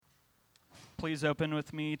please open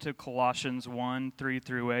with me to Colossians 1, 3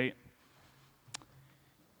 through 8.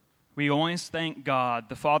 We always thank God,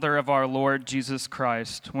 the Father of our Lord Jesus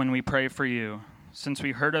Christ, when we pray for you, since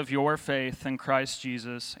we heard of your faith in Christ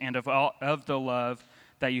Jesus and of the love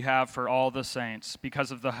that you have for all the saints,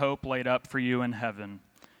 because of the hope laid up for you in heaven.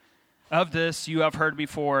 Of this you have heard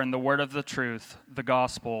before in the word of the truth, the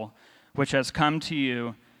gospel, which has come to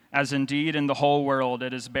you, as indeed in the whole world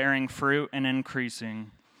it is bearing fruit and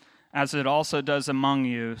increasing, as it also does among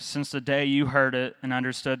you, since the day you heard it and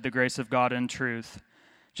understood the grace of God in truth,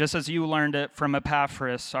 just as you learned it from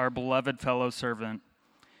Epaphras, our beloved fellow servant.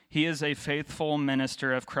 He is a faithful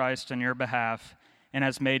minister of Christ on your behalf and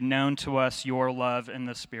has made known to us your love in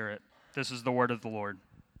the Spirit. This is the word of the Lord.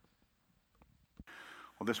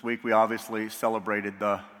 Well, this week we obviously celebrated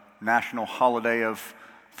the national holiday of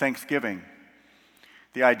Thanksgiving.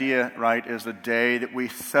 The idea, right, is a day that we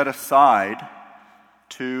set aside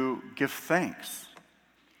to give thanks.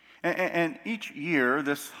 And each year,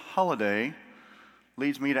 this holiday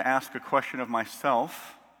leads me to ask a question of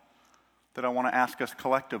myself that I want to ask us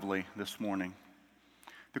collectively this morning.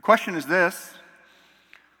 The question is this: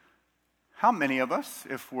 how many of us,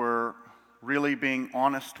 if we're really being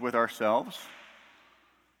honest with ourselves,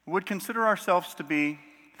 would consider ourselves to be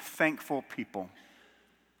thankful people?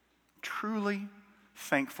 Truly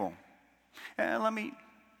thankful. And let me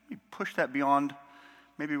push that beyond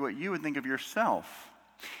maybe what you would think of yourself.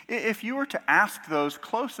 If you were to ask those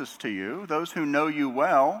closest to you, those who know you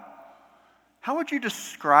well, how would you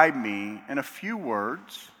describe me in a few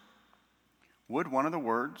words? Would one of the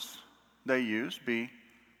words they use be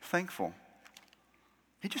thankful?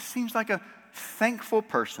 It just seems like a thankful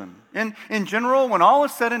person. In general, when all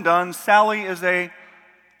is said and done, Sally is a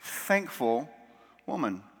thankful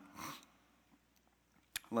woman.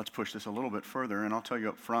 Let's push this a little bit further, and I'll tell you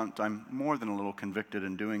up front, I'm more than a little convicted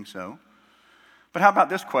in doing so. But how about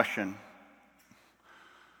this question?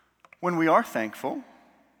 When we are thankful,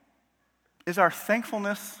 is our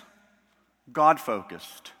thankfulness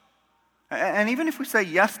God-focused? And even if we say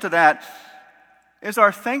yes to that, is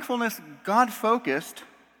our thankfulness God-focused,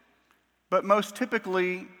 but most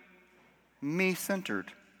typically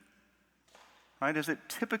me-centered? Right? Is it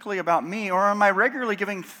typically about me, or am I regularly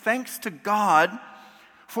giving thanks to God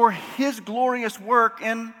for His glorious work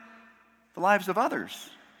in the lives of others,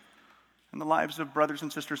 in the lives of brothers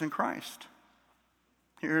and sisters in Christ?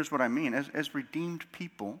 Here's what I mean. As redeemed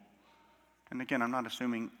people, and again, I'm not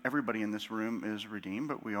assuming everybody in this room is redeemed,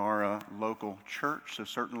 but we are a local church, so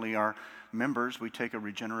certainly our members, we take a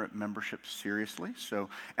regenerate membership seriously. So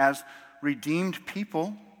as redeemed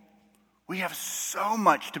people, we have so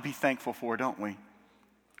much to be thankful for, don't we?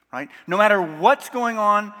 Right? No matter what's going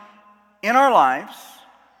on in our lives,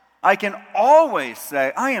 I can always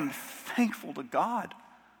say, I am thankful to God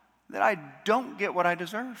that I don't get what I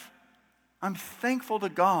deserve. I'm thankful to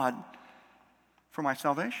God for my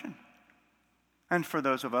salvation. And for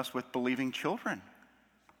those of us with believing children,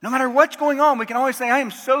 no matter what's going on, we can always say, I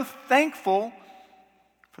am so thankful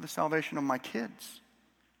for the salvation of my kids.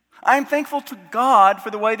 I am thankful to God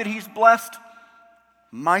for the way that He's blessed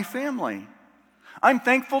my family. I'm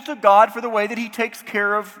thankful to God for the way that He takes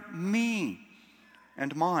care of me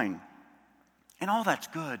and mine. And all that's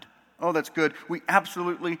good. Oh, that's good. We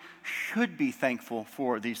absolutely should be thankful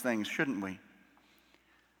for these things, shouldn't we?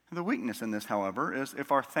 The weakness in this, however, is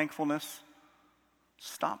if our thankfulness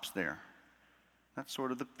stops there. That's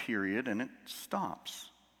sort of the period, and it stops.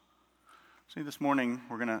 See, this morning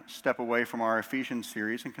we're going to step away from our Ephesians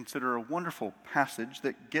series and consider a wonderful passage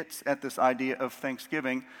that gets at this idea of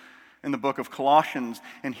thanksgiving in the book of Colossians.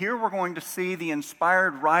 And here we're going to see the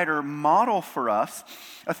inspired writer model for us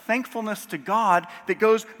a thankfulness to God that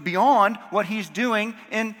goes beyond what He's doing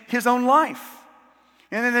in His own life.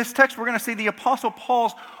 And in this text, we're going to see the Apostle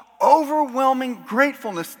Paul's overwhelming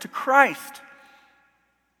gratefulness to Christ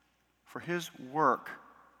for His work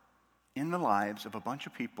in the lives of a bunch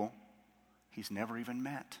of people He's never even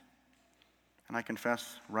met. And I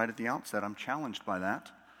confess right at the outset, I'm challenged by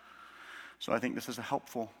that. So I think this is a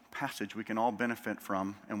helpful passage we can all benefit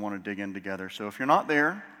from and want to dig in together. So if you're not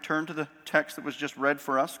there, turn to the text that was just read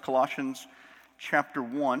for us, Colossians chapter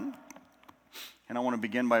 1. And I want to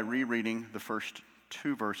begin by rereading the first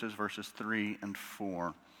two verses, verses 3 and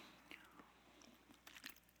 4.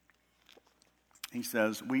 He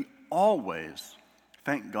says, "We always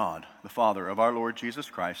thank God, the Father of our Lord Jesus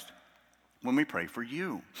Christ, when we pray for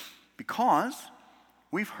you, because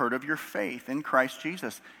we've heard of your faith in Christ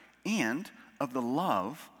Jesus and of the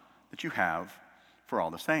love that you have for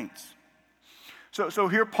all the saints." So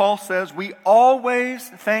here Paul says, we always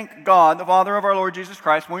thank God, the Father of our Lord Jesus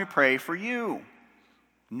Christ, when we pray for you.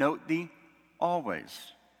 Note the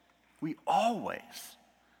we always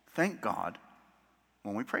thank God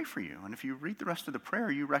when we pray for you. And if you read the rest of the prayer,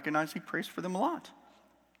 you recognize he prays for them a lot.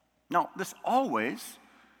 Now, this always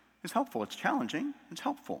is helpful. It's challenging. It's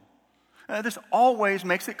helpful. This always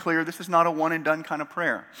makes it clear this is not a one-and-done kind of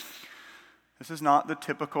prayer. This is not the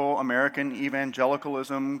typical American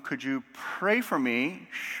evangelicalism. Could you pray for me?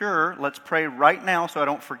 Sure, let's pray right now so I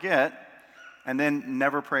don't forget, and then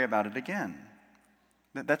never pray about it again.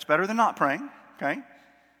 That's better than not praying, okay?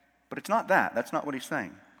 But it's not that. That's not what he's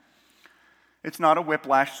saying. It's not a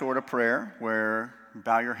whiplash sort of prayer where you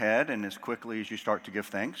bow your head and as quickly as you start to give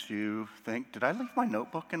thanks, you think, did I leave my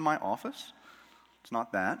notebook in my office? It's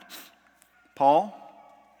not that. Paul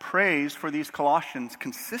prays for these Colossians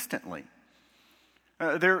consistently.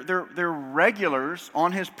 They're regulars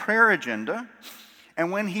on his prayer agenda.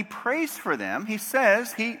 And when he prays for them, he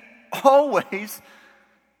says he always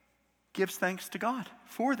gives thanks to God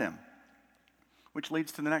for them. Which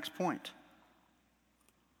leads to the next point.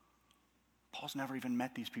 Paul's never even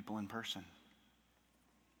met these people in person.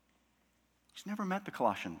 He's never met the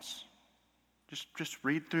Colossians. Just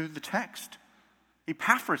read through the text.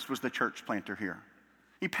 Epaphras was the church planter here.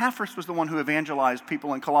 Epaphras was the one who evangelized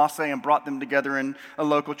people in Colossae and brought them together in a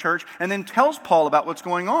local church and then tells Paul about what's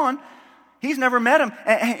going on. He's never met him,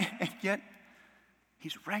 and yet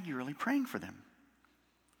he's regularly praying for them.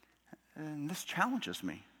 And this challenges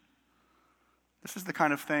me. This is the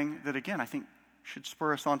kind of thing that, again, I think should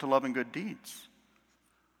spur us on to love and good deeds.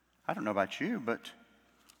 I don't know about you, but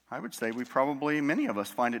I would say many of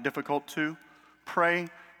us find it difficult to pray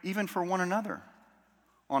even for one another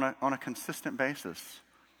on a consistent basis.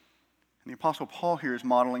 And the Apostle Paul here is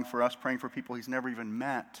modeling for us praying for people he's never even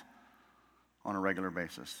met on a regular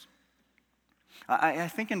basis. I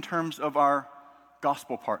think in terms of our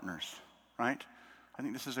gospel partners, right? I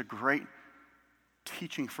think this is a great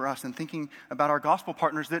teaching for us and thinking about our gospel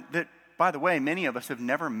partners that, by the way, many of us have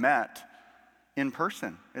never met in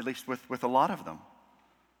person, at least with a lot of them.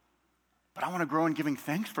 But I want to grow in giving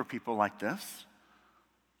thanks for people like this.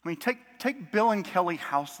 I mean, take Bill and Kelly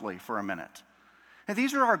Housley for a minute. And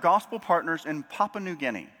these are our gospel partners in Papua New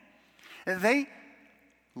Guinea. And they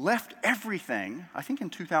left everything, I think in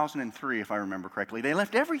 2003, if I remember correctly. They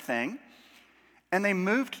left everything and they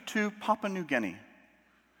moved to Papua New Guinea,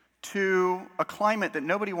 to a climate that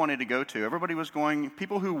nobody wanted to go to. Everybody was going,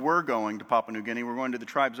 people who were going to Papua New Guinea were going to the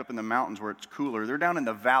tribes up in the mountains where it's cooler. They're down in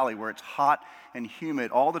the valley where it's hot and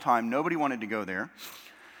humid all the time. Nobody wanted to go there.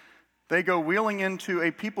 They go wheeling into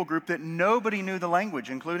a people group that nobody knew the language,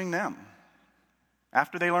 including them.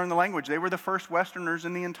 After they learned the language, they were the first Westerners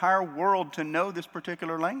in the entire world to know this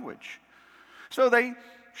particular language. So they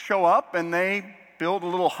show up and they build a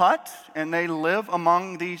little hut and they live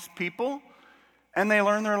among these people and they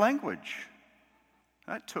learn their language.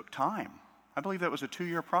 That took time. I believe that was a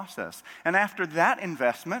 2-year process. And after that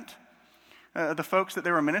investment, the folks that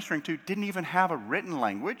they were ministering to didn't even have a written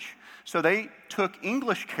language. So they took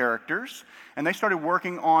English characters and they started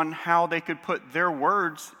working on how they could put their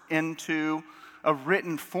words into a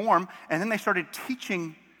written form. And then they started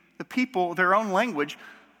teaching the people their own language,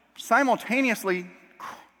 simultaneously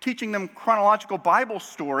teaching them chronological Bible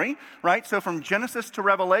story, right? So from Genesis to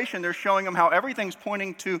Revelation, they're showing them how everything's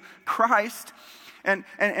pointing to Christ.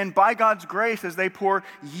 And by God's grace, as they pour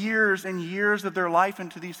years and years of their life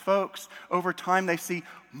into these folks, over time they see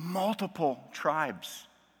multiple tribes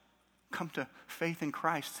come to faith in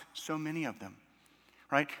Christ, so many of them,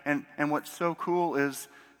 right? And what's so cool is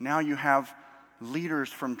now you have leaders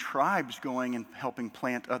from tribes going and helping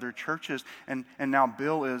plant other churches, and now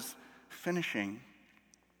Bill is finishing,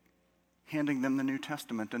 handing them the New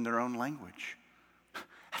Testament in their own language.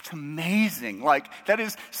 That's amazing. Like, that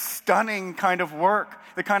is stunning kind of work.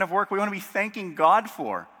 The kind of work we want to be thanking God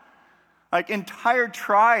for. Like, entire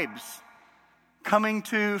tribes coming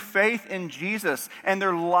to faith in Jesus and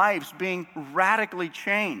their lives being radically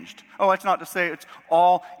changed. Oh, that's not to say it's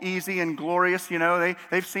all easy and glorious. You know,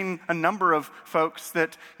 they've seen a number of folks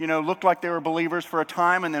that, you know, looked like they were believers for a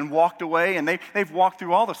time and then walked away. And they've walked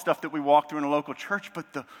through all the stuff that we walk through in a local church.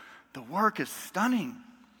 But the work is stunning.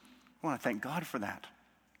 I want to thank God for that.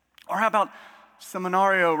 Or how about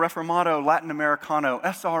Seminario Reformado Latinoamericano,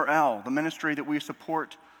 SRL, the ministry that we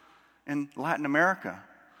support in Latin America,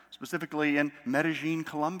 specifically in Medellin,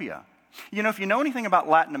 Colombia. You know, if you know anything about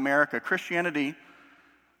Latin America, Christianity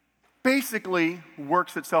basically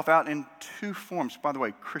works itself out in 2 forms. By the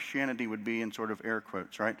way, Christianity would be in sort of air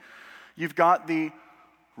quotes, right? You've got the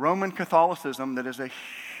Roman Catholicism that is a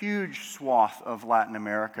huge swath of Latin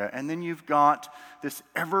America, and then you've got this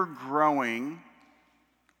ever-growing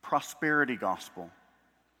prosperity gospel.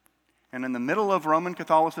 And in the middle of Roman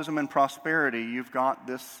Catholicism and prosperity, you've got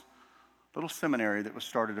this little seminary that was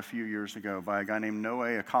started a few years ago by a guy named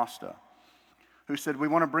Noé Acosta, who said, we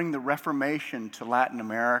want to bring the Reformation to Latin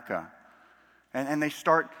America. And they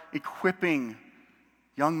start equipping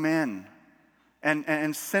young men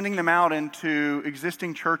and sending them out into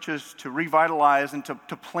existing churches to revitalize and to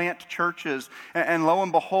plant churches. And lo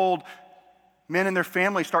and behold, men and their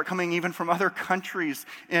families start coming even from other countries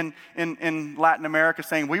in Latin America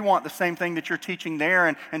saying, we want the same thing that you're teaching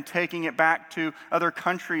there, and taking it back to other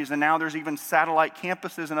countries. And now there's even satellite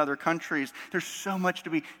campuses in other countries. There's so much to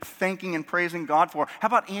be thanking and praising God for. How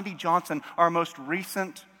about Andy Johnson, our most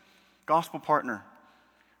recent gospel partner,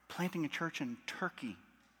 planting a church in Turkey?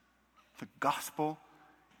 The gospel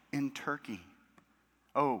in Turkey.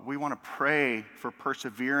 Oh, we want to pray for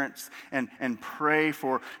perseverance and pray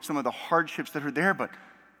for some of the hardships that are there, but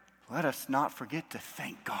let us not forget to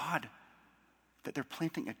thank God that they're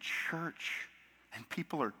planting a church and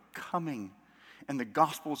people are coming and the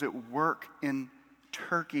gospel's at work in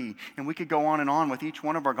Turkey. And we could go on with each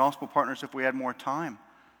one of our gospel partners if we had more time.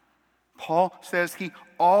 Paul says he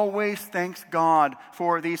always thanks God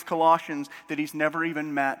for these Colossians that he's never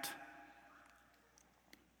even met.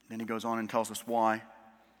 Then he goes on and tells us why.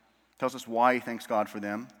 Tells us why he thanks God for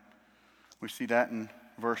them. We see that in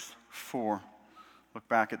verse 4. Look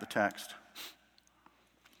back at the text.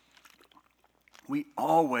 We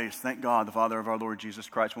always thank God, the Father of our Lord Jesus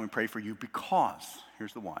Christ, when we pray for you because,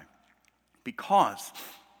 here's the why, because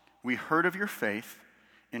we heard of your faith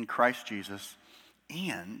in Christ Jesus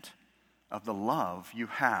and of the love you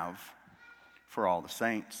have for all the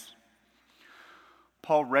saints.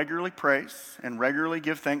 Paul regularly prays and regularly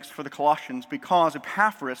gives thanks for the Colossians because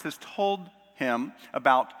Epaphras has told him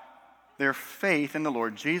about their faith in the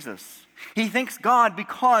Lord Jesus. He thanks God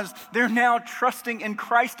because they're now trusting in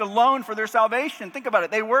Christ alone for their salvation. Think about it.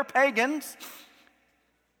 They were pagans.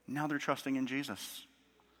 Now they're trusting in Jesus.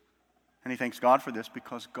 And he thanks God for this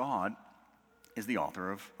because God is the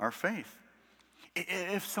author of our faith.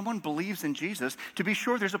 If someone believes in Jesus, to be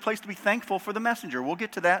sure, there's a place to be thankful for the messenger. We'll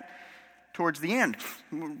get to that towards the end.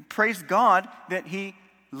 Praise God that he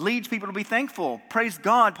leads people to be thankful. Praise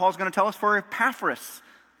God, Paul's going to tell us, for Epaphras.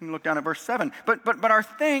 You can look down at verse 7. But our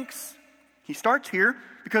thanks, he starts here,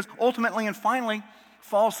 because ultimately and finally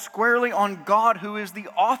falls squarely on God, who is the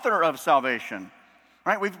author of salvation.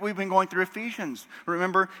 Right? We've been going through Ephesians.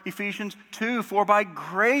 Remember Ephesians 2, for by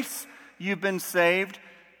grace you've been saved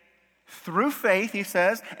through faith, he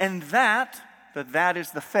says, and that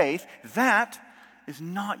is the faith, that is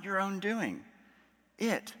not your own doing.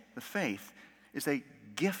 It, the faith, is a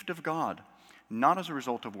gift of God, not as a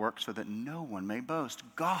result of works, so that no one may boast.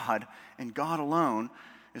 God and God alone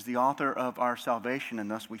is the author of our salvation,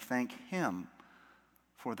 and thus we thank him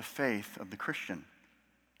for the faith of the Christian.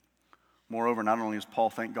 Moreover, not only does Paul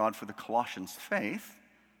thank God for the Colossians' faith,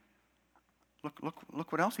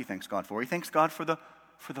 look what else he thanks God for. He thanks God for the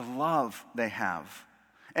love they have.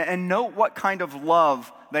 And note what kind of love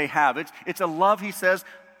they have. It's a love, he says,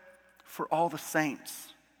 for all the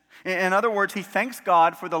saints. In other words, he thanks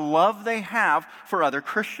God for the love they have for other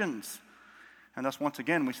Christians. And thus, once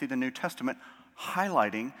again, we see the New Testament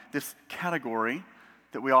highlighting this category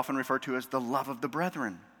that we often refer to as the love of the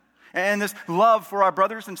brethren. And this love for our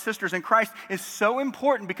brothers and sisters in Christ is so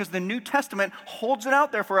important because the New Testament holds it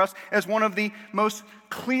out there for us as one of the most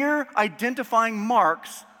clear identifying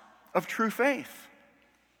marks of true faith.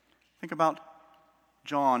 Think about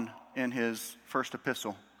John in his first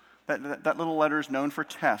epistle. That little letter is known for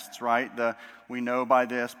tests, right? We know by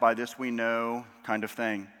this we know kind of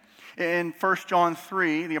thing. In 1 John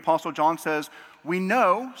 3, the Apostle John says, we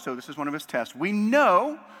know, so this is one of his tests, we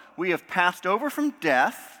know we have passed over from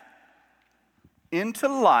death into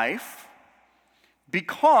life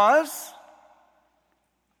because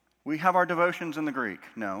we have our devotions in the Greek.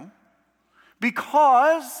 No.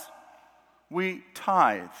 Because we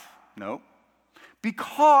tithe. No.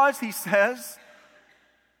 Because, he says,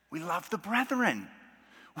 we love the brethren.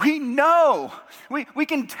 We know. We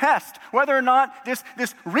can test whether or not this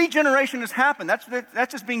regeneration has happened.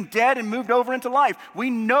 That's just being dead and moved over into life. We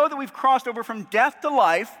know that we've crossed over from death to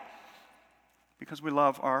life because we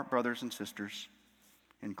love our brothers and sisters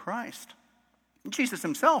in Christ. Jesus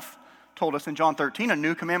himself told us in John 13, a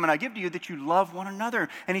new commandment I give to you, that you love one another.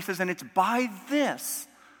 And he says, and it's by this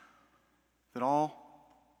that all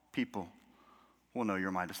people will know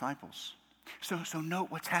you're my disciples. So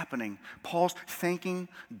note what's happening. Paul's thanking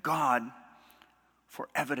God for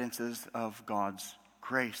evidences of God's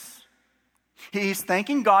grace. He's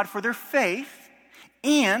thanking God for their faith.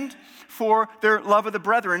 and for their love of the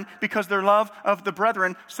brethren, because their love of the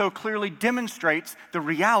brethren so clearly demonstrates the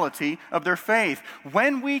reality of their faith.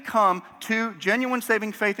 When we come to genuine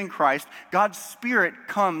saving faith in Christ, God's Spirit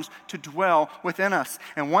comes to dwell within us.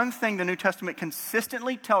 And one thing the New Testament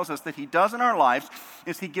consistently tells us that He does in our lives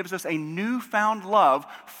is He gives us a newfound love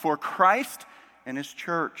for Christ and His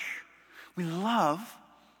church. We love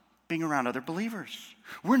being around other believers.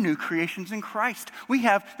 We're new creations in Christ. We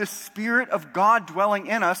have the Spirit of God dwelling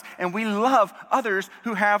in us, and we love others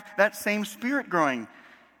who have that same Spirit growing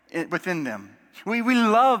within them. We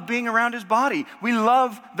love being around His body. We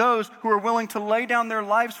love those who are willing to lay down their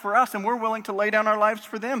lives for us, and we're willing to lay down our lives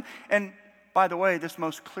for them. And by the way, this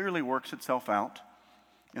most clearly works itself out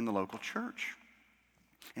in the local church.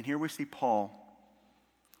 And here we see Paul.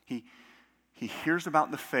 He hears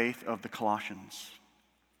about the faith of the Colossians.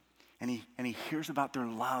 And he hears about their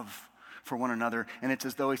love for one another. And it's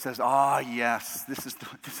as though he says, yes,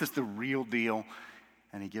 this is the real deal.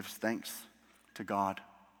 And he gives thanks to God.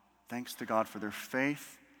 Thanks to God for their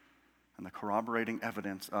faith and the corroborating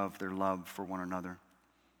evidence of their love for one another.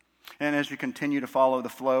 And as you continue to follow the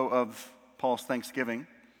flow of Paul's thanksgiving,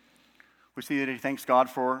 we see that he thanks God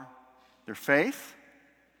for their faith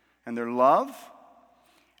and their love.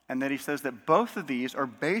 And that he says that both of these are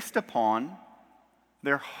based upon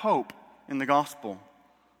their hope in the gospel,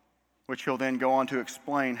 which he'll then go on to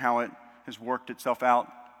explain how it has worked itself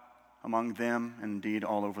out among them and indeed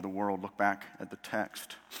all over the world. Look back at the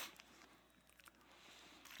text.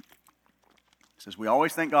 It says, "We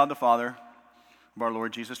always thank God the Father of our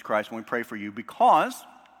Lord Jesus Christ when we pray for you, because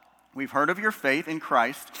we've heard of your faith in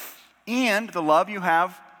Christ and the love you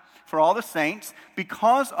have for all the saints,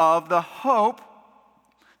 because of the hope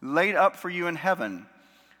laid up for you in heaven.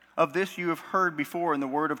 Of this you have heard before in the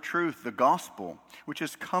word of truth, the gospel, which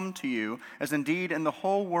has come to you, as indeed in the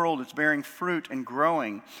whole world it's bearing fruit and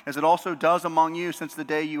growing, as it also does among you since the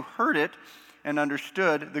day you heard it and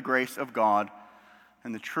understood the grace of God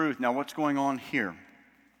and the truth." Now, what's going on here?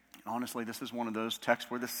 Honestly, this is one of those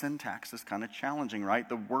texts where the syntax is kind of challenging, right?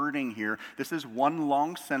 The wording here. This is one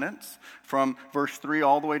long sentence from verse 3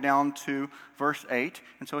 all the way down to verse 8.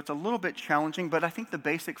 And so it's a little bit challenging, but I think the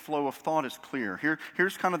basic flow of thought is clear.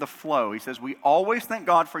 Here's kind of the flow. He says, we always thank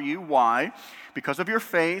God for you. Why? Because of your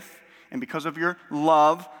faith and because of your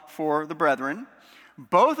love for the brethren,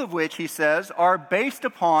 both of which, he says, are based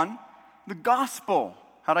upon the gospel.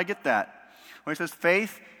 How'd I get that? Well, he says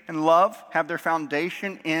faith and love have their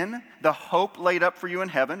foundation in the hope laid up for you in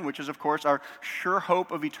heaven, which is, of course, our sure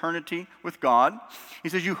hope of eternity with God. He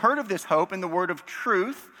says, you heard of this hope in the word of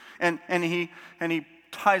truth, and he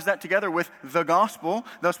ties that together with the gospel.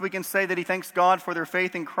 Thus, we can say that he thanks God for their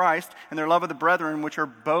faith in Christ and their love of the brethren, which are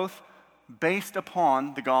both based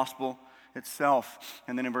upon the gospel itself.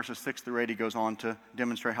 And then in verses 6 through 8, he goes on to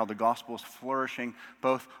demonstrate how the gospel is flourishing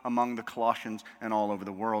both among the Colossians and all over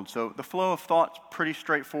the world. So the flow of thought's pretty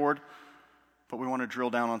straightforward, but we want to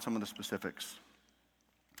drill down on some of the specifics.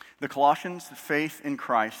 The Colossians' faith in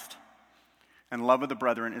Christ and love of the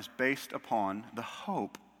brethren is based upon the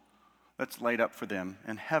hope that's laid up for them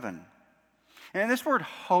in heaven. And this word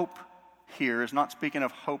hope here is not speaking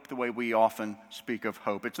of hope the way we often speak of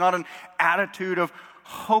hope. It's not an attitude of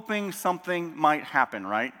hoping something might happen,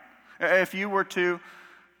 right? If you were to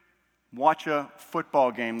watch a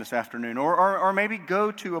football game this afternoon or maybe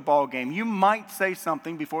go to a ball game, you might say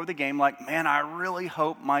something before the game like, man, I really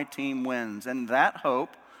hope my team wins. And that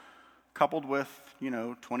hope, coupled with,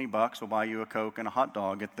 $20 will buy you a Coke and a hot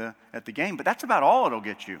dog at the game. But that's about all it'll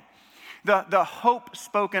get you. The hope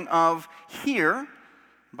spoken of here,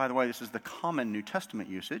 by the way, this is the common New Testament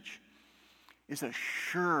usage, is a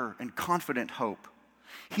sure and confident hope.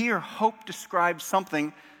 Here, hope describes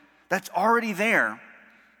something that's already there,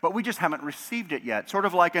 but we just haven't received it yet. Sort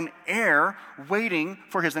of like an heir waiting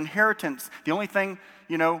for his inheritance. The only thing,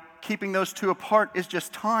 keeping those two apart is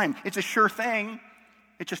just time. It's a sure thing.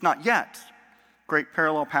 It's just not yet. Great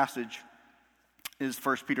parallel passage is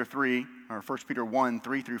 1 Peter 1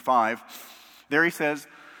 3 through 5. There he says,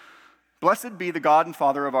 "Blessed be the God and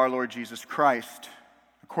Father of our Lord Jesus Christ.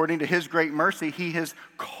 According to his great mercy, he has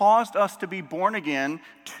caused us to be born again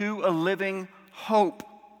to a living hope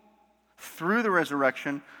through the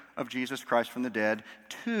resurrection of Jesus Christ from the dead,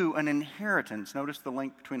 to an inheritance." Notice the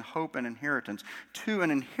link between hope and inheritance. "To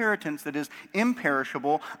an inheritance that is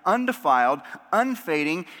imperishable, undefiled,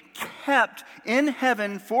 unfading, kept in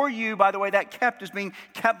heaven for you." By the way, that kept is being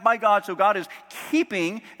kept by God, so God is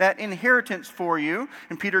keeping that inheritance for you.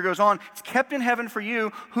 And Peter goes on, it's kept in heaven for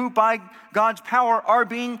you, who by God's power are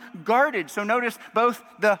being guarded. So notice both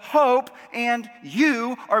the hope and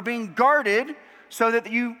you are being guarded so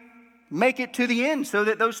that you make it to the end so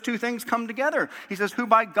that those two things come together. He says, who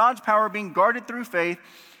by God's power are being guarded through faith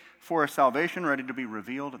for a salvation ready to be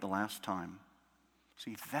revealed at the last time.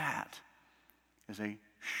 See, that is a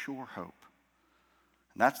sure hope.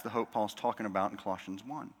 And that's the hope Paul's talking about in Colossians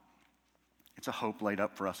 1. It's a hope laid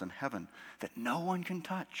up for us in heaven that no one can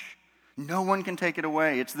touch. No one can take it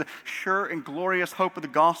away. It's the sure and glorious hope of the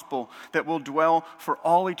gospel that will dwell for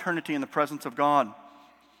all eternity in the presence of God.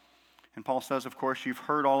 And Paul says, of course, you've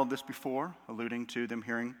heard all of this before, alluding to them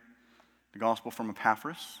hearing the gospel from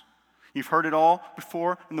Epaphras. You've heard it all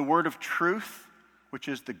before in the word of truth, which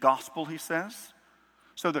is the gospel, he says.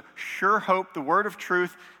 So the sure hope, the word of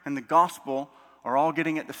truth, and the gospel are all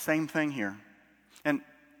getting at the same thing here. And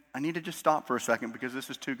I need to just stop for a second because this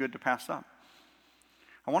is too good to pass up.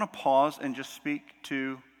 I want to pause and just speak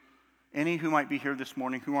to any who might be here this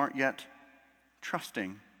morning who aren't yet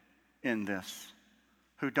trusting in this,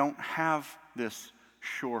 who don't have this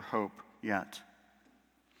sure hope yet.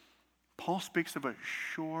 Paul speaks of a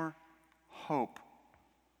sure hope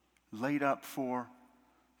laid up for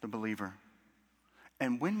the believer.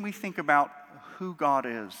 And when we think about who God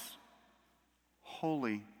is,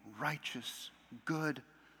 holy, righteous, good,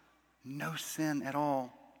 no sin at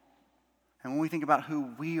all, and when we think about who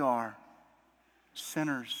we are,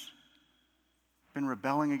 sinners, been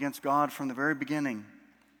rebelling against God from the very beginning,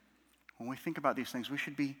 when we think about these things, we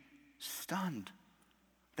should be stunned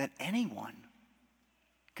that anyone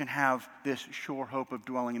can have this sure hope of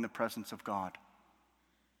dwelling in the presence of God.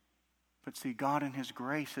 But see, God in his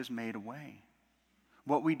grace has made a way.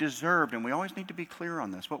 What we deserved, and we always need to be clear on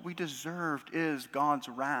this, what we deserved is God's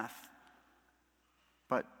wrath.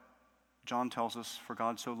 But John tells us, for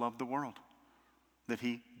God so loved the world, that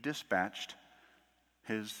he dispatched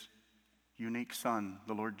his unique Son,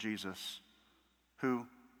 the Lord Jesus, who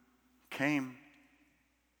came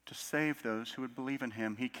to save those who would believe in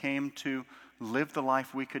him. He came to live the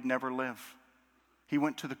life we could never live. He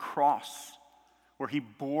went to the cross where he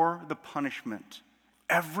bore the punishment,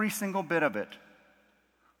 every single bit of it,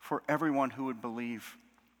 for everyone who would believe,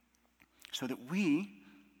 so that we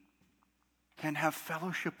can have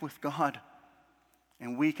fellowship with God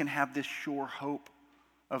and we can have this sure hope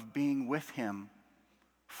of being with him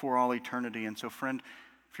for all eternity. And so, friend,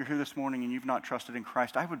 if you're here this morning and you've not trusted in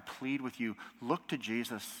Christ, I would plead with you, look to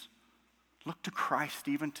Jesus. Look to Christ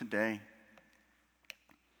even today.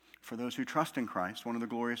 For those who trust in Christ, one of the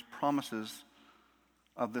glorious promises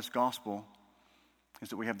of this gospel is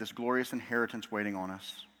that we have this glorious inheritance waiting on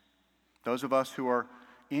us. Those of us who are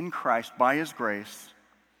in Christ by his grace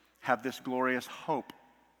have this glorious hope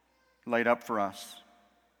laid up for us.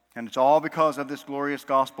 And it's all because of this glorious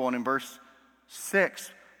gospel. And in verse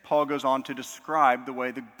 6, Paul goes on to describe the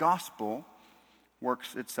way the gospel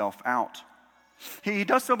works itself out. He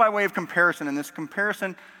does so by way of comparison, and this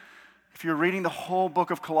comparison, if you're reading the whole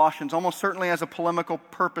book of Colossians, almost certainly has a polemical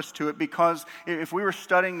purpose to it, because if we were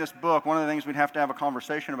studying this book, one of the things we'd have to have a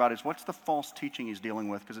conversation about is what's the false teaching he's dealing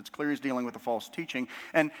with, because it's clear he's dealing with a false teaching.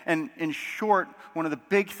 And in short, one of the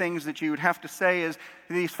big things that you would have to say is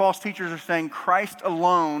these false teachers are saying Christ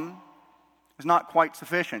alone is not quite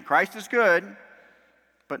sufficient. Christ is good,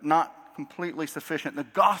 but not completely sufficient. The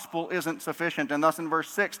gospel isn't sufficient. And thus in verse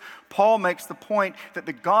 6, Paul makes the point that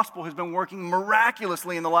the gospel has been working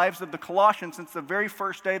miraculously in the lives of the Colossians since the very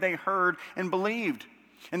first day they heard and believed.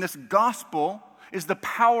 And this gospel is the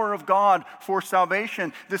power of God for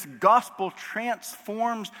salvation. This gospel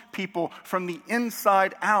transforms people from the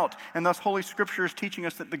inside out. And thus Holy Scripture is teaching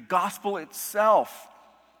us that the gospel itself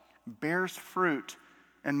bears fruit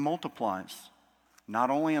and multiplies, not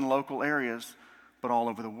only in local areas, but all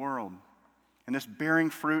over the world. And this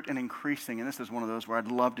bearing fruit and increasing, and this is one of those where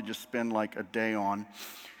I'd love to just spend like a day on.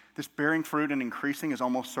 This bearing fruit and increasing is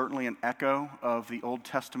almost certainly an echo of the Old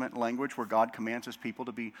Testament language where God commands his people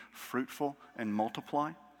to be fruitful and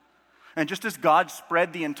multiply. And just as God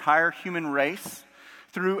spread the entire human race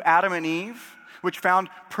through Adam and Eve, which found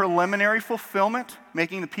preliminary fulfillment,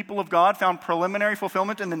 making the people of God found preliminary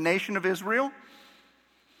fulfillment in the nation of Israel,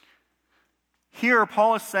 here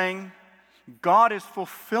Paul is saying God is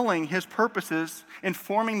fulfilling his purposes in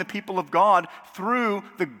forming the people of God through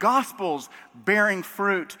the Gospels bearing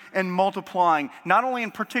fruit and multiplying, not only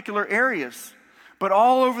in particular areas, but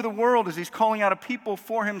all over the world as he's calling out a people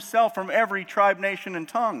for himself from every tribe, nation, and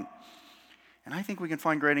tongue. And I think we can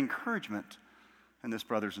find great encouragement in this,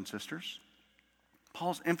 brothers and sisters.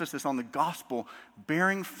 Paul's emphasis on the gospel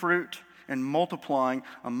bearing fruit and multiplying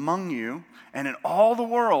among you and in all the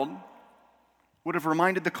world would have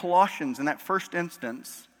reminded the Colossians in that first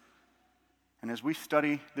instance, and as we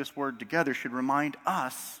study this word together, should remind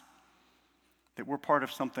us that we're part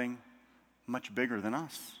of something much bigger than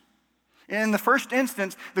us. In the first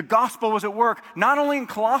instance, the gospel was at work, not only in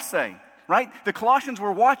Colossae, right? The Colossians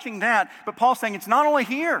were watching that, but Paul's saying it's not only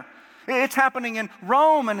here. It's happening in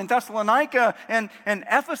Rome and in Thessalonica and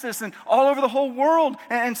Ephesus and all over the whole world.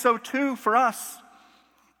 And so too for us,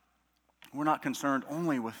 we're not concerned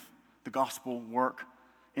only with the gospel work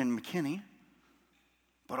in McKinney,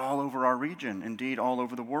 but all over our region, indeed all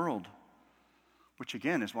over the world, which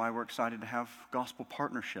again is why we're excited to have gospel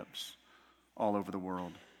partnerships all over the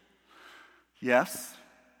world. Yes,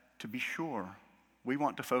 to be sure, we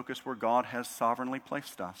want to focus where God has sovereignly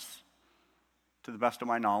placed us. To the best of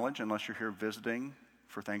my knowledge, unless you're here visiting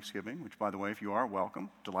for Thanksgiving, which, by the way, if you are, welcome.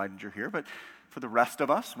 Delighted you're here. But for the rest of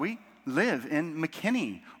us, we live in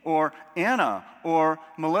McKinney or Anna or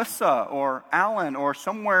Melissa or Alan or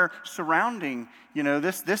somewhere surrounding,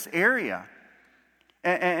 this area.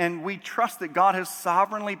 And we trust that God has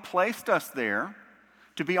sovereignly placed us there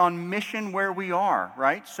to be on mission where we are,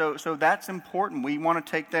 right? So that's important. We want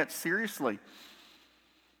to take that seriously.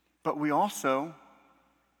 But we also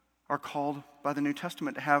are called by the New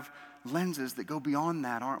Testament to have lenses that go beyond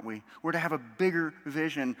that, aren't we? We're to have a bigger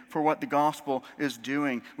vision for what the gospel is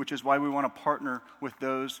doing, which is why we want to partner with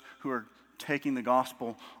those who are taking the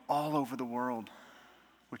gospel all over the world,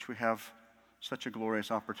 which we have such a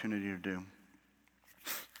glorious opportunity to do.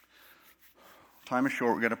 Time is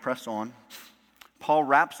short. We've got to press on. Paul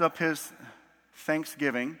wraps up his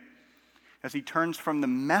thanksgiving as he turns from the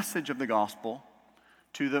message of the gospel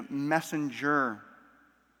to the messenger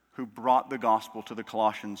who brought the gospel to the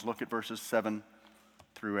Colossians. Look at verses 7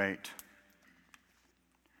 through 8.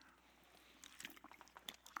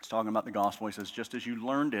 He's talking about the gospel. He says, just as you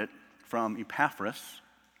learned it from Epaphras,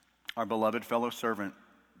 our beloved fellow servant,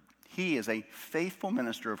 he is a faithful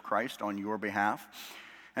minister of Christ on your behalf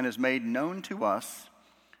and has made known to us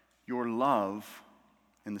your love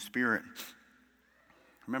in the Spirit.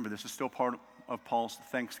 Remember, this is still part of Paul's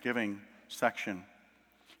Thanksgiving section.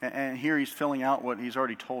 And here he's filling out what he's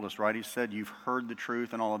already told us, right? He said, you've heard the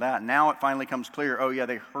truth and all of that. Now it finally comes clear, oh yeah,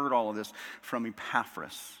 they heard all of this from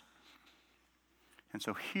Epaphras. And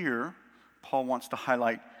so here, Paul wants to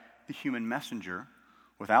highlight the human messenger,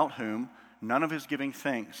 without whom none of his giving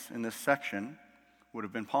thanks in this section would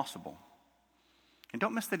have been possible. And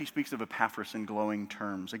don't miss that he speaks of Epaphras in glowing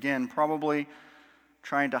terms. Again, probably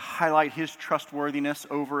trying to highlight his trustworthiness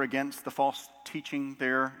over against the false teaching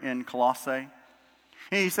there in Colossae.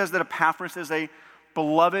 He says that Epaphras is a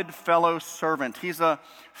beloved fellow servant. He's a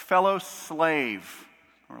fellow slave.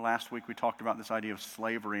 Or last week we talked about this idea of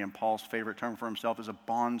slavery, and Paul's favorite term for himself is a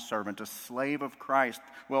bondservant, a slave of Christ.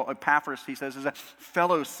 Well, Epaphras, he says, is a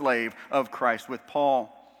fellow slave of Christ with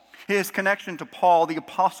Paul. His connection to Paul, the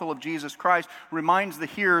apostle of Jesus Christ, reminds the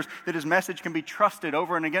hearers that his message can be trusted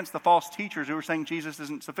over and against the false teachers who are saying Jesus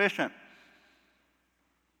isn't sufficient.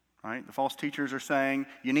 Right? The false teachers are saying,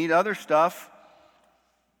 you need other stuff.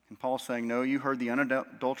 And Paul's saying, no, you heard the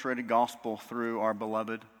unadulterated gospel through our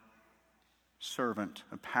beloved servant,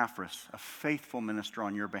 Epaphras, a faithful minister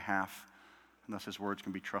on your behalf, and thus his words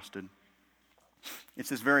can be trusted. It's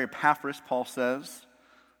this very Epaphras, Paul says,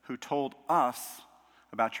 who told us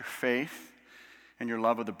about your faith and your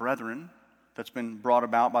love of the brethren that's been brought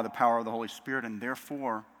about by the power of the Holy Spirit, and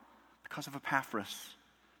therefore, because of Epaphras,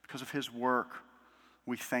 because of his work,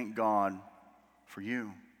 we thank God for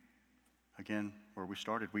you. Again, where we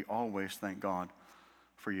started, we always thank God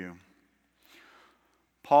for you.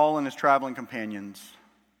 Paul and his traveling companions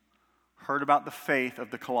heard about the faith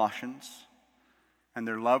of the Colossians and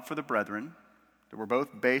their love for the brethren that were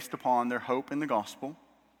both based upon their hope in the gospel,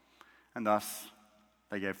 and thus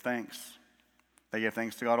they gave thanks. They gave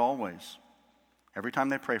thanks to God always. Every time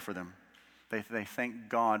they pray for them, they thank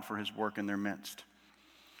God for his work in their midst.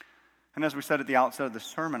 And as we said at the outset of the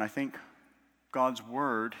sermon, I think God's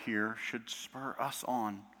word here should spur us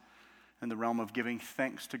on in the realm of giving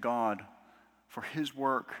thanks to God for his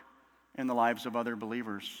work in the lives of other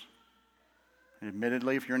believers. And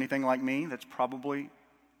admittedly, if you're anything like me, that's probably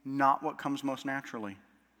not what comes most naturally.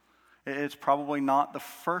 It's probably not the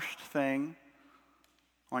first thing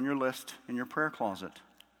on your list in your prayer closet.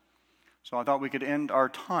 So I thought we could end our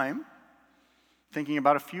time thinking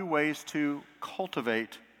about a few ways to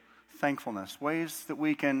cultivate thankfulness, ways that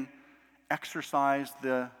we can exercise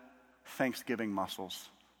the Thanksgiving muscles,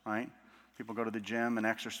 right? People go to the gym and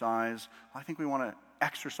exercise. I think we want to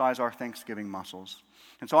exercise our Thanksgiving muscles.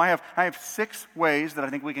 And so I have 6 ways that I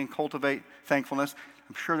think we can cultivate thankfulness.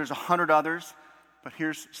 I'm sure there's 100 others, but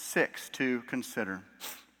here's 6 to consider.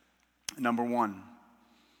 Number one,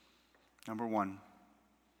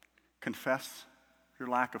 confess your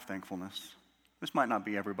lack of thankfulness. This might not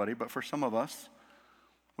be everybody, but for some of us,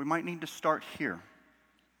 we might need to start here,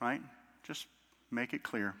 right? Just make it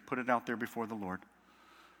clear. Put it out there before the Lord.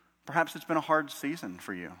 Perhaps it's been a hard season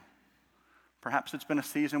for you. Perhaps it's been a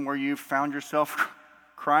season where you've found yourself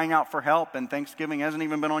crying out for help and Thanksgiving hasn't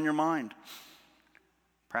even been on your mind.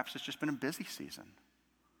 Perhaps it's just been a busy season,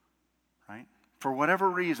 right? For whatever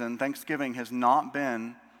reason, Thanksgiving has not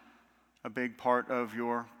been a big part of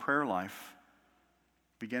your prayer life.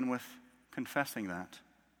 Begin with confessing that.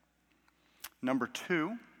 Number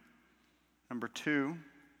two,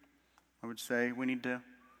 I would say we need to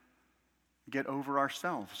get over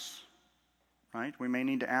ourselves, right? We may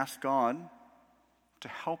need to ask God to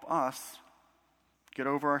help us get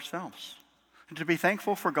over ourselves. And to be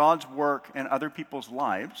thankful for God's work in other people's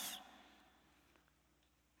lives,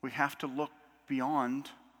 we have to look beyond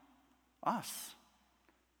us.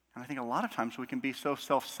 And I think a lot of times we can be so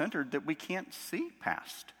self-centered that we can't see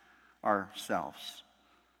past ourselves,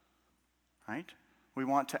 right? We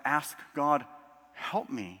want to ask God, help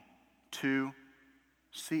me to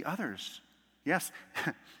see others. Yes,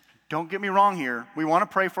 don't get me wrong here. We want to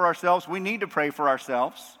pray for ourselves. We need to pray for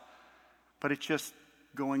ourselves. But it's just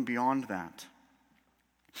going beyond that.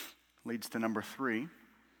 Leads to number 3,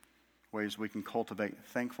 ways we can cultivate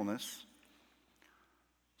thankfulness.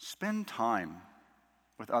 Spend time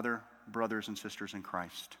with other brothers and sisters in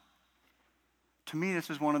Christ. To me, this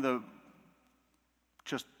is one of the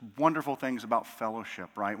just wonderful things about fellowship,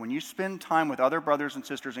 right? When you spend time with other brothers and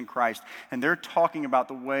sisters in Christ and they're talking about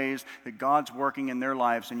the ways that God's working in their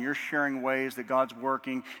lives and you're sharing ways that God's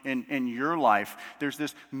working in your life, there's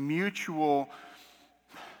this mutual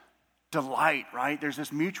delight, right? There's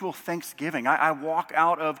this mutual thanksgiving. I walk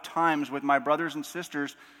out of times with my brothers and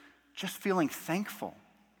sisters just feeling thankful.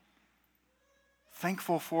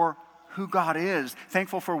 Thankful for who God is.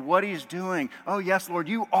 Thankful for what He's doing. Oh, yes, Lord,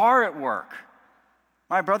 you are at work.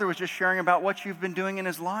 My brother was just sharing about what you've been doing in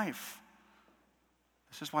his life.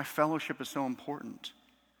 This is why fellowship is so important.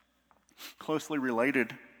 Closely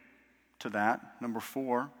related to that, number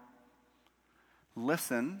 4,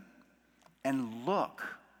 listen and look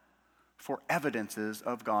for evidences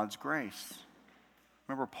of God's grace.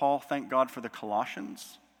 Remember, Paul thanked God for the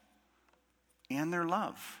Colossians and their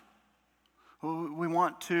love. We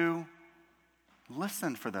want to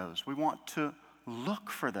listen for those. We want to look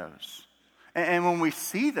for those. And when we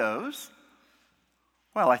see those,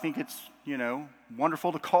 well, I think it's,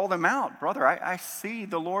 wonderful to call them out. Brother, I see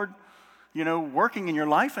the Lord, working in your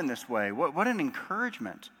life in this way. What an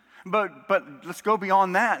encouragement. But let's go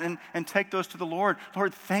beyond that and take those to the Lord.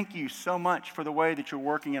 Lord, thank you so much for the way that you're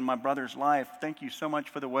working in my brother's life. Thank you so much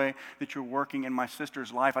for the way that you're working in my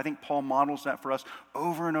sister's life. I think Paul models that for us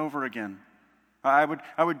over and over again. I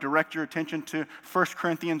would direct your attention to 1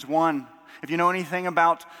 Corinthians 1. If you know anything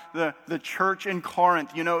about the church in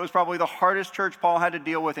Corinth, it was probably the hardest church Paul had to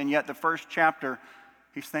deal with, and yet the first chapter,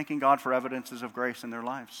 he's thanking God for evidences of grace in their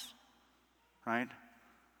lives, right?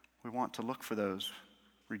 We want to look for those,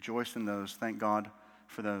 rejoice in those, thank God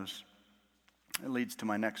for those. It leads to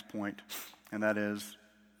my next point, and that is,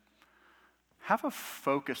 have a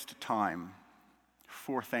focused time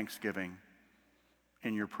for Thanksgiving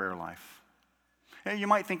in your prayer life. You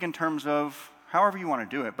might think in terms of however you want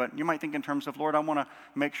to do it, but you might think in terms of, Lord, I want to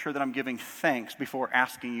make sure that I'm giving thanks before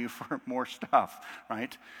asking you for more stuff,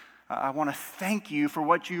 right? I want to thank you for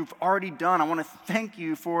what you've already done. I want to thank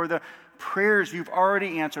you for the prayers you've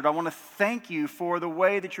already answered. I want to thank you for the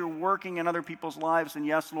way that you're working in other people's lives. And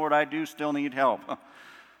yes, Lord, I do still need help.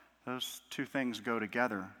 Those two things go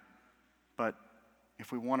together. But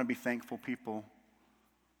if we want to be thankful people,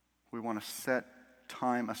 we want to set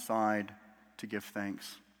time aside to give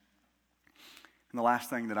thanks. And the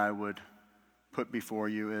last thing that I would put before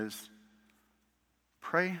you is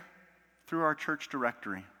pray through our church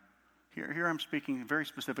directory. Here I'm speaking very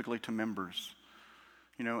specifically to members.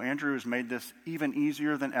 Andrew has made this even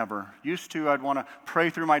easier than ever. Used to, I'd want to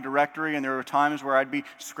pray through my directory, and there were times where I'd be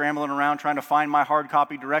scrambling around trying to find my hard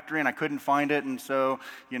copy directory, and I couldn't find it, and so,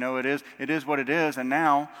 it is what it is. And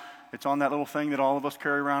now, it's on that little thing that all of us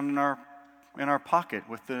carry around in our pocket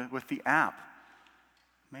with the app.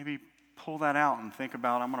 Maybe pull that out and think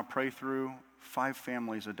about, I'm going to pray through 5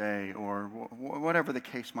 families a day, or whatever the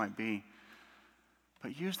case might be.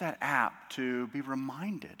 But use that app to be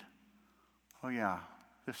reminded, oh yeah,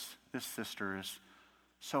 this sister is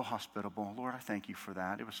so hospitable. Lord, I thank you for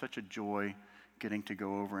that. It was such a joy getting to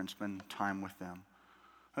go over and spend time with them.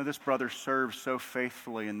 Oh, this brother serves so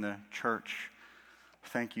faithfully in the church.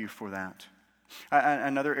 Thank you for that.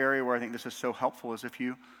 Another area where I think this is so helpful is if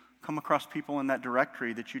you come across people in that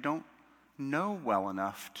directory that you don't know well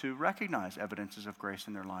enough to recognize evidences of grace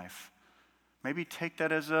in their life. Maybe take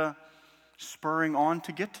that as a spurring on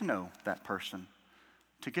to get to know that person.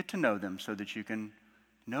 to get to know them so that you can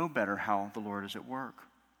know better how the Lord is at work.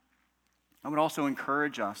 I would also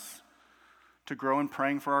encourage us to grow in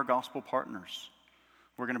praying for our gospel partners.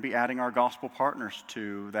 We're going to be adding our gospel partners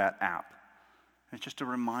to that app. It's just a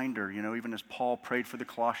reminder, even as Paul prayed for the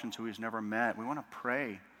Colossians who he's never met, we want to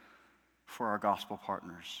pray for our gospel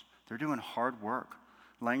partners. They're doing hard work,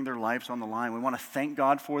 laying their lives on the line. We want to thank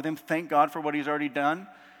God for them, thank God for what he's already done,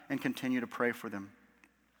 and continue to pray for them.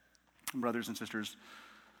 Brothers and sisters,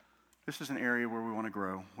 this is an area where we want to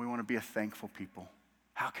grow. We want to be a thankful people.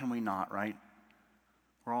 How can we not, right?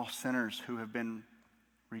 We're all sinners who have been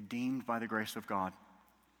redeemed by the grace of God.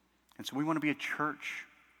 And so we want to be a church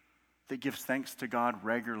that gives thanks to God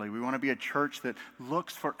regularly. We want to be a church that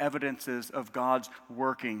looks for evidences of God's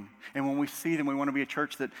working. And when we see them, we want to be a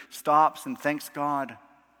church that stops and thanks God,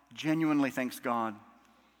 genuinely thanks God.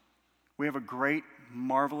 We have a great,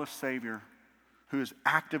 marvelous Savior who is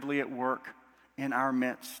actively at work in our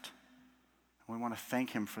midst. And we want to thank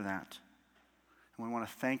him for that. And we want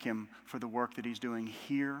to thank him for the work that he's doing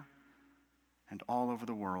here and all over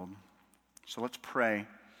the world. So let's pray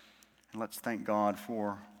and let's thank God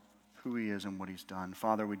for who he is and what he's done.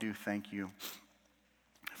 Father, we do thank you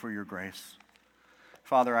for your grace.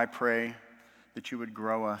 Father, I pray that you would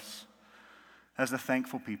grow us as a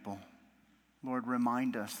thankful people. Lord,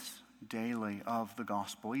 remind us daily of the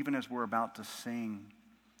gospel. Even as we're about to sing,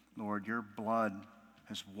 Lord, your blood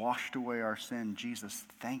has washed away our sin. Jesus,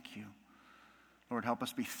 thank you. Lord, help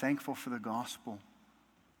us be thankful for the gospel.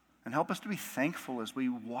 And help us to be thankful as we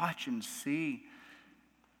watch and see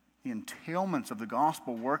the entailments of the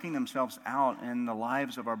gospel working themselves out in the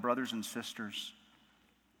lives of our brothers and sisters.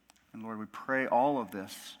 And Lord, we pray all of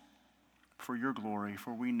this for your glory,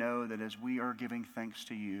 for we know that as we are giving thanks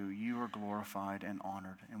to you, you are glorified and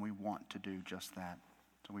honored, and we want to do just that.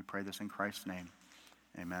 So we pray this in Christ's name.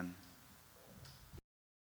 Amen.